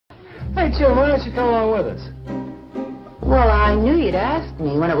Hey, Jim, why don't you come along with us? Well, I knew you'd ask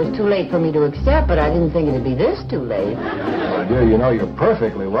me when it was too late for me to accept, but I didn't think it'd be this too late. Well, dear, you know you're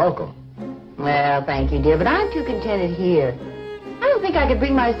perfectly welcome. Well, thank you, dear, but I'm too contented here. I don't think I could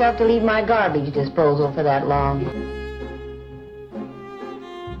bring myself to leave my garbage disposal for that long.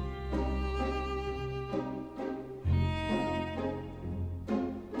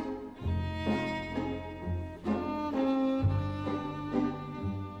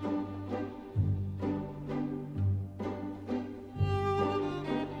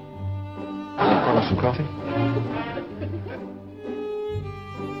 Want some coffee?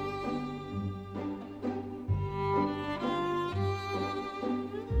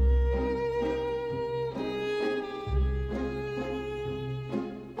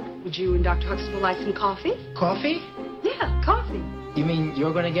 Would you and Dr. Huxtable like some coffee? Coffee? Yeah, coffee. You mean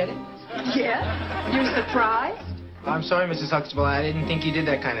you're going to get it? Yes? You're surprised? I'm sorry, Mrs. Huxtable. I didn't think you did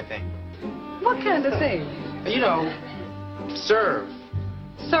that kind of thing. What kind of thing? You know, serve.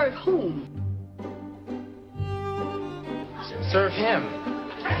 Serve whom? Serve him.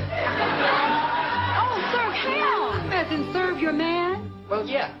 Oh, serve him! As in serve your man? Well,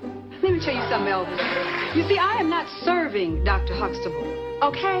 yeah. Let me tell you something, Elvis. You see, I am not serving Dr. Huxtable,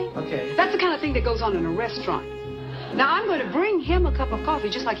 okay? Okay. That's the kind of thing that goes on in a restaurant. Now, I'm going to bring him a cup of coffee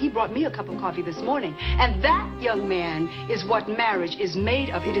just like he brought me a cup of coffee this morning. And that, young man, is what marriage is made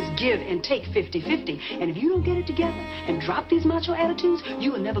of. It is give and take 50-50. And if you don't get it together and drop these macho attitudes,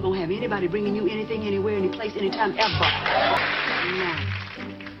 you are never going to have anybody bringing you anything, anywhere, any place, anytime, ever. Now,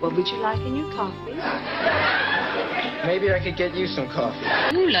 what would you like in your coffee? Maybe I could get you some coffee.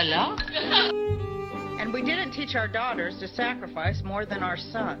 Ooh la la. And we didn't teach our daughters to sacrifice more than our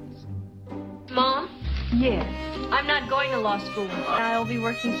sons. Mom, Yes. I'm not going to law school. I'll be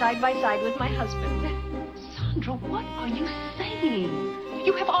working side by side with my husband. Sandra, what are you saying?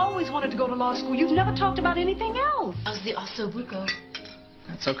 You have always wanted to go to law school. You've never talked about anything else. That's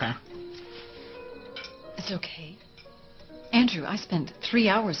okay. It's okay. Andrew, I spent 3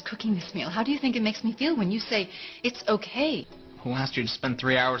 hours cooking this meal. How do you think it makes me feel when you say it's okay? Who asked you to spend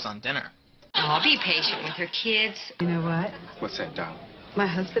 3 hours on dinner? Oh, be patient with her kids. You know what? What's that, darling? My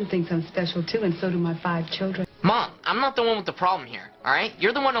husband thinks I'm special, too, and so do my 5 children. Mom, I'm not the one with the problem here, all right?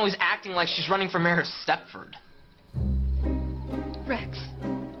 You're the one always acting like she's running for mayor of Stepford. Rex,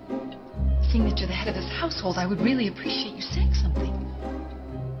 seeing that you're the head of this household, I would really appreciate you saying something.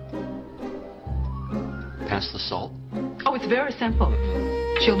 Pass the salt. Oh, it's very simple.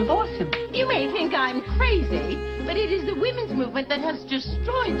 She'll divorce him. You may think I'm crazy, but it is the women's movement that has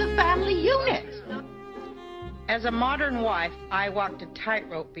destroyed the family unit. As a modern wife, I walked a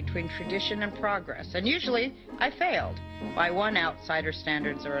tightrope between tradition and progress, and usually I failed by one outsider's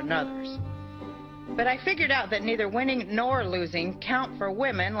standards or another's. But I figured out that neither winning nor losing count for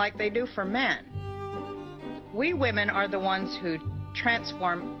women like they do for men. We women are the ones who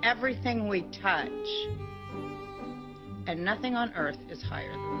transform everything we touch, and nothing on earth is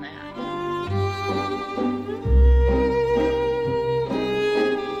higher than that.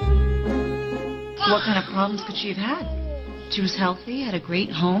 What kind of problems could she have had? She was healthy, had a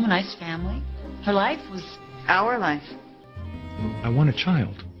great home, a nice family. Her life was our life. I want a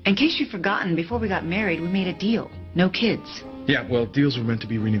child. In case you've forgotten, before we got married, we made a deal. No kids. Yeah, well, deals were meant to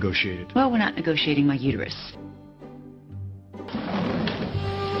be renegotiated. Well, we're not negotiating my uterus.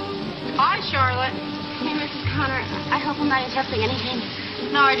 Hi, Charlotte. Hey, Mrs. Connor, I hope I'm not interrupting anything.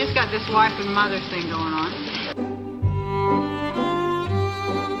 No, I just got this wife and mother thing going on.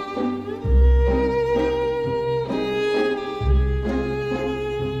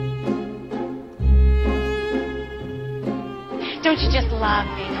 Don't you just love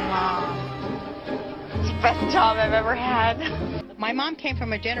being a mom? It's the best job I've ever had. My mom came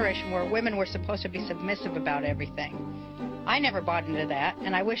from a generation where women were supposed to be submissive about everything. I never bought into that,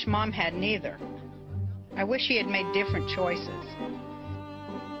 and I wish Mom had neither. I wish she had made different choices.